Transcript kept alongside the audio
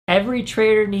Every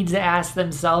trader needs to ask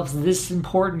themselves this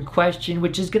important question,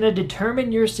 which is going to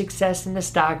determine your success in the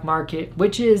stock market,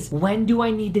 which is, when do I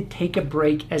need to take a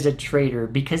break as a trader?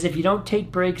 Because if you don't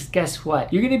take breaks, guess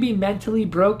what? You're going to be mentally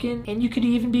broken, and you could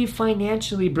even be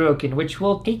financially broken, which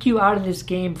will take you out of this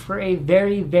game for a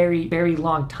very, very, very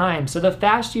long time. So the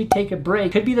faster you take a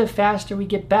break could be the faster we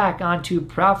get back onto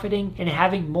profiting and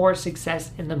having more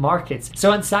success in the markets.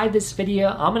 So inside this video,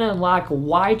 I'm going to unlock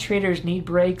why traders need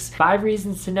breaks, 5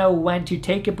 reasons to know when to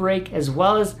take a break, as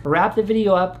well as wrap the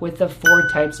video up with the 4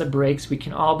 types of breaks we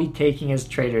can all be taking as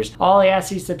traders. All I ask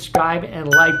you is subscribe and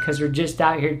like, because we're just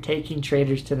out here taking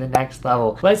traders to the next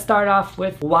level. Let's start off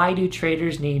with, why do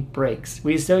traders need breaks?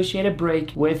 We associate a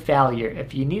break with failure.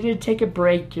 If you need to take a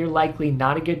break, you're likely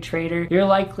not a good trader. You're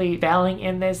likely failing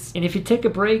in this. And if you take a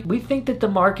break, we think that the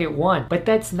market won, but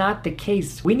that's not the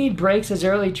case. We need breaks as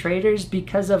early traders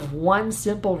because of one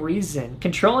simple reason.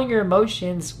 Controlling your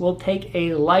emotions will take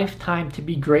a lifetime to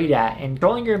be great at, and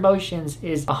controlling your emotions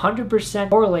is 100%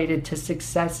 correlated to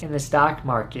success in the stock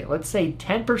market. Let's say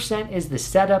 10% is the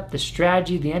setup, the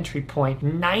strategy, the entry point.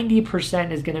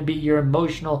 90% is going to be your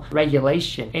emotional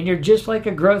regulation. And you're just like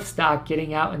a growth stock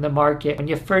getting out in the market. When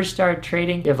you first start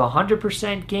trading, you have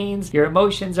 100% gains, your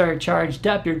emotions are charged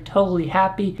up, you're totally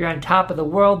happy, you're on top of the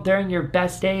world during your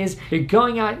best days, you're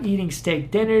going out eating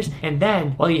steak dinners, and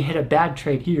then, well, you hit a bad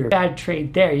trade here, bad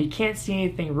trade there, you can't see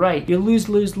anything right, you lose,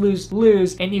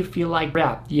 and you feel like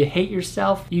crap. You hate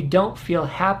yourself, you don't feel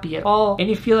happy at all, and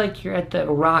you feel like you're at the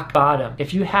rock bottom.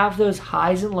 If you have those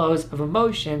highs and lows of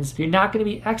emotions, you're not going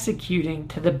to be executing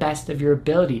to the best of your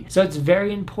ability. So it's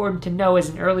very important to know, as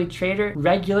an early trader,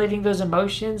 regulating those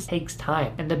emotions takes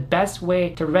time. And the best way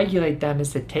to regulate them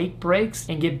is to take breaks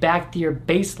and get back to your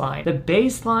baseline. The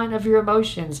baseline of your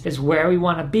emotions is where we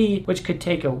want to be, which could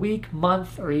take a week,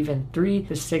 month, or even 3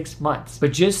 to 6 months.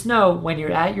 But just know, when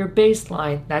you're at your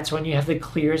baseline, that's when you have the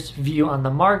clearest view on the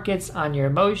markets, on your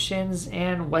emotions,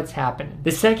 and what's happening.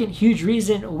 The second huge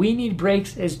reason we need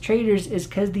breaks as traders is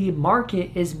because the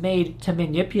market is made to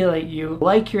manipulate you,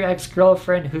 like your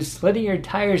ex-girlfriend who's slitting your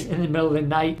tires in the middle of the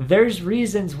night. There's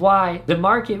reasons why the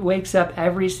market wakes up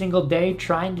every single day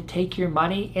trying to take your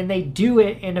money, and they do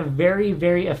it in a very,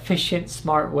 very efficient,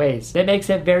 smart ways. That makes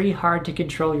it very hard to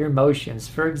control your emotions.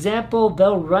 For example,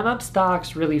 they'll run up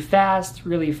stocks really fast,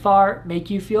 really far, make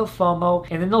you feel FOMO,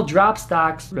 and then they'll drop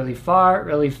stocks really far,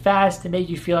 really fast to make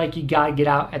you feel like you gotta get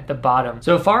out at the bottom.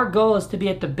 So if our goal is to be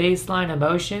at the baseline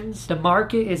emotions, the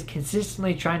market is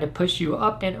consistently trying to push you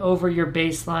up and over your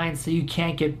baseline so you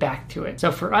can't get back to it.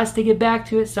 So for us to get back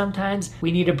to it, sometimes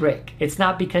we need a break. It's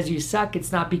not because you suck,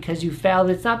 it's not because you failed,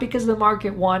 it's not because the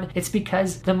market won, it's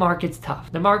because the market's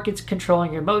tough. The market's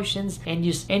controlling your emotions, and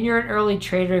you're an early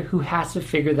trader who has to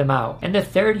figure them out. And the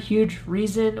third huge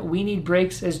reason we need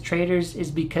breaks as traders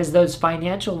is because those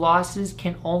financial losses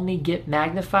can only get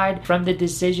magnified from the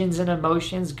decisions and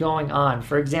emotions going on.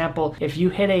 For example, if you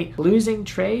hit a losing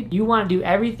trade, you want to do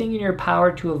everything in your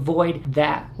power to avoid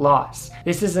that loss.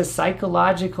 This is a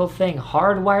psychological thing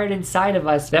hardwired inside of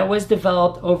us that was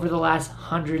developed over the last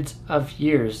hundreds of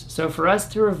years. So for us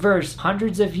to reverse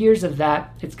hundreds of years of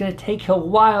that, it's going to take a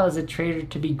while as a trader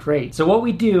to be great. So what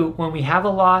we do when we have a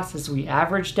loss is we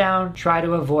average down, try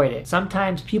to avoid it.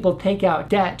 Sometimes people take out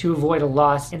debt to avoid a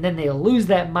loss, and then they lose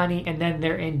that money, and then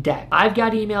they're in debt. I've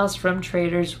got emails from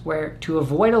traders where, to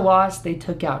avoid a loss, they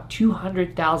took out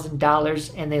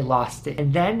 $200,000 and they lost it.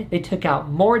 And then they took out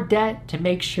more debt to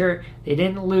make sure they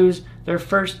didn't lose their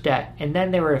first debt, and then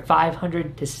they were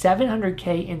 500 to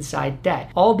 700K inside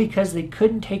debt, all because they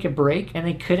couldn't take a break and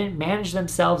they couldn't manage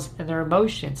themselves and their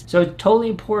emotions. So it's totally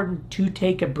important to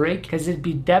take a break, because it'd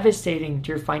be devastating to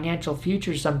your financial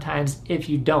future sometimes if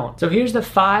you don't. So here's the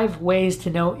 5 ways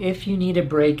to know if you need a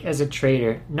break as a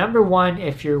trader. Number 1,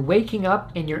 if you're waking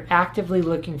up and you're actively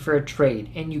looking for a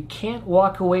trade and you can't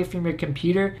walk away from your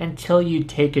computer until you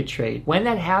take a trade. When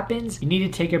that happens, you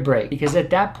need to take a break, because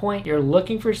at that point you're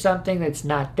looking for something that's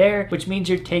not there, which means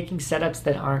you're taking setups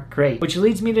that aren't great. Which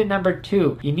leads me to number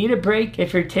 2. You need a break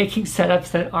if you're taking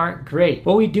setups that aren't great.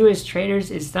 What we do as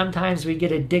traders is sometimes we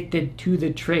get addicted to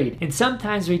the trade, and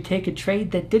sometimes we take a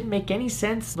trade that didn't make any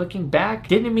sense looking back,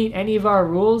 didn't meet any of our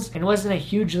rules, and wasn't a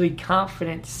hugely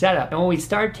confident setup. And when we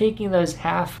start taking those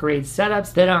half-grade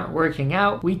setups that aren't working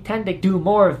out, we tend to do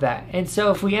more of that. And so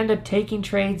if we end up taking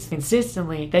trades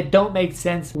consistently that don't make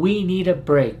sense, we need a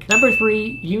break. Number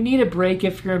 3, you need a break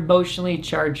if your emotions emotionally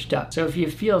charged up. So if you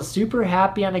feel super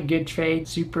happy on a good trade,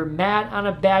 super mad on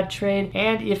a bad trade,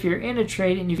 and if you're in a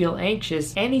trade and you feel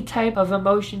anxious, any type of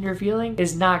emotion you're feeling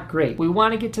is not great. We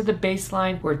want to get to the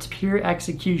baseline where it's pure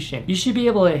execution. You should be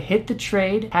able to hit the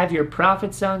trade, have your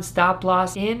profit zone stop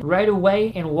loss in right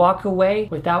away, and walk away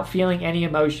without feeling any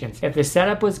emotions. If the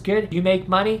setup was good, you make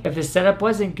money. If the setup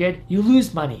wasn't good, you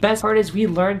lose money. Best part is we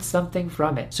learned something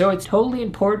from it. So it's totally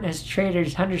important as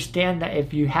traders to understand that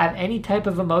if you have any type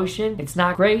of emotion, it's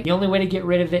not great. The only way to get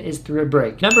rid of it is through a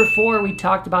break. Number 4, we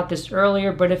talked about this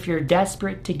earlier, but if you're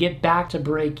desperate to get back to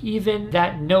break even,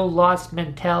 that no loss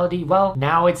mentality, well,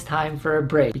 now it's time for a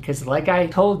break. Because like I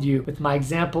told you with my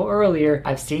example earlier,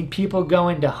 I've seen people go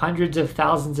into hundreds of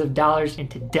thousands of dollars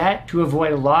into debt to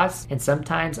avoid a loss, and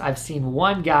sometimes I've seen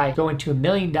one guy go into $1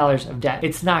 million of debt.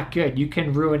 It's not good. You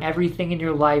can ruin everything in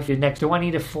your life, the next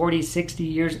 20 to 40, 60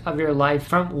 years of your life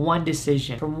from one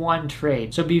decision, from one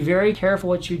trade. So be very careful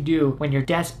what you do when you're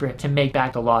desperate to make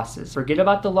back the losses. Forget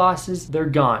about the losses, they're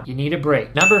gone. You need a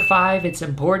break. Number 5, it's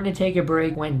important to take a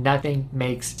break when nothing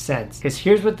makes sense. Because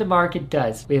here's what the market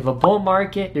does. We have a bull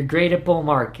market, you're great at bull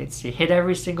markets. You hit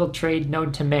every single trade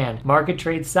known to man. Market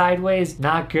trades sideways,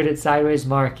 not good at sideways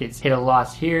markets. Hit a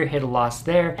loss here, hit a loss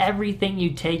there. Everything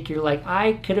you take, you're like,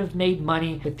 I could have made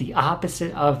money with the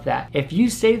opposite of that. If you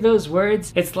say those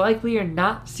words, it's likely you're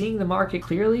not seeing the market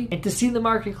clearly. And to see the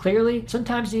market clearly,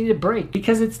 sometimes you need a break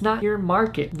because it's not your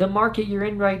market. The market you're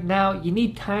in right now, you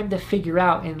need time to figure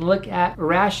out and look at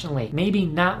rationally. Maybe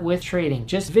not with trading,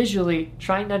 just visually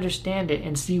trying to understand it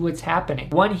and see what's happening.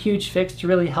 One huge fix to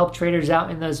really help traders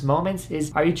out in those moments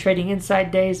is, are you trading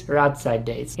inside days or outside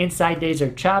days? Inside days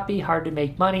are choppy, hard to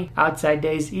make money. Outside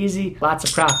days, easy, lots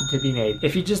of profit to be made.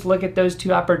 If you just look at those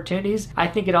two opportunities, I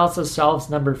think it also solves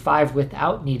number 5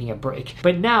 without needing a break.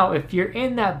 But now, if you're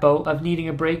in that boat of needing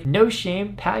a break, no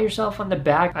shame, pat yourself on the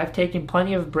back. I've taken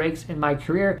plenty of breaks in my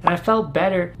career and I felt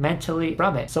better mentally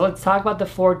from it. So let's talk about the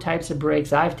 4 types of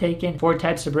breaks I've taken, 4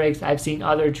 types of breaks I've seen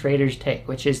other traders take,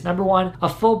 which is number 1, a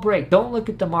full break. Don't look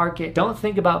at the market, don't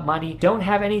think about money, don't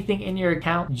have anything in your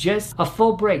account, just a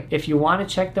full break. If you want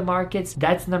to check the markets,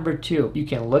 that's number 2. You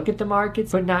can look at the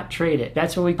markets but not trade it.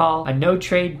 That's what we call a no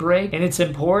trade break, and it's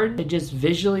important to just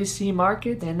visually see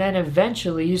markets, and then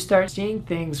eventually you start seeing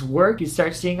things work, you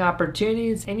start seeing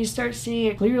opportunities, and you start seeing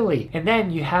it clearly, and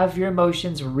then you have your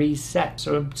emotions reset.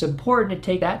 So it's important to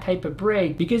take that type of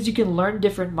break because you can learn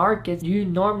different markets you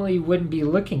normally wouldn't be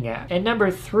looking at. And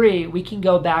number 3, we can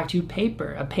go back to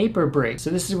paper, a paper break. So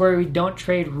this is where we don't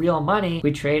trade real money,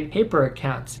 we trade paper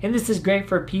accounts. And this is great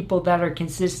for people that are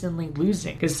consistently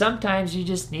losing, because sometimes you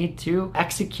just need to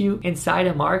execute inside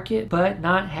a market but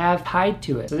not have tied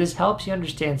to it. So this helps you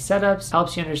understand setups,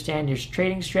 helps you understand your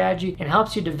trading strategy, and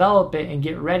helps you develop it and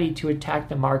get ready to attack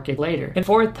the market later. And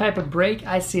 4th type of break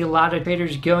I see a lot of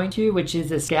traders going to, which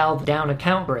is a scaled down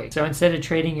account break. So instead of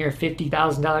trading your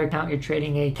 $50,000 account, you're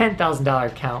trading a $10,000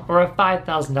 account or a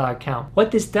 $5,000 account.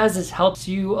 What this does is helps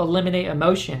you eliminate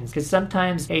emotions, because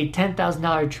sometimes a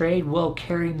 $10,000 trade will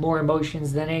carry more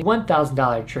emotions than a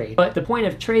 $1,000 trade. But the point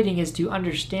of trading is to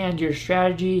understand your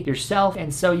strategy, yourself,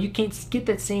 and so you can get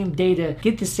that same data,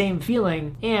 get the same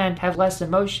feeling, and have less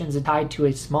emotions tied to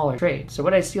a smaller trade. So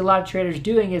what I see a lot of traders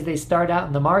doing is they start out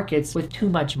in the markets with too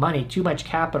much money, too much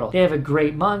capital. They have a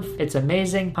great month, it's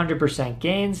amazing, 100%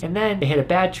 gains, and then they hit a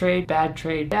bad trade,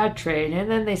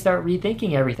 and then they start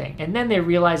rethinking everything. And then they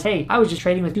realize, hey, I was just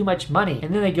trading with too much money.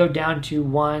 And then they go down to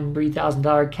 $1,000,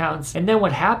 $3,000 accounts. And then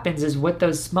what happens is with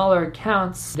those smaller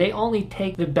accounts, they only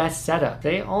take the best setup.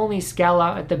 They only scale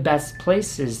out at the best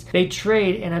places. They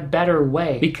trade in a better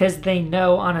way because they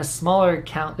know on a smaller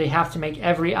account, they have to make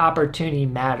every opportunity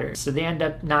matter. So they end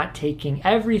up not taking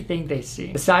everything they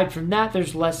see. Aside from that,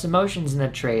 there's less emotions in the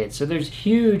trade. So there's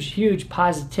huge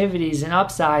positivities and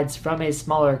upsides from a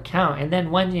smaller account. And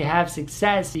then when you have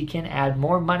success, you can add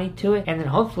more money to it. And then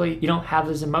hopefully you don't have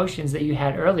those emotions that you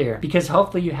had earlier, because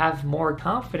hopefully you have more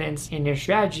confidence in your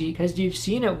strategy because you've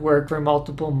seen it work for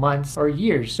multiple months or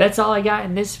years. That's all I got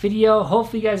in this video.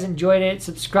 Hopefully you guys enjoyed it.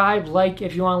 Subscribe, like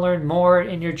if you want to learn more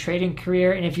in your trading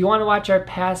career. And if you want to watch our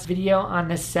past video on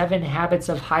the 7 habits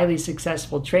of highly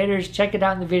successful traders, check it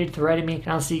out in the video to the right of me. And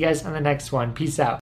I'll see you guys on the next one. Peace out.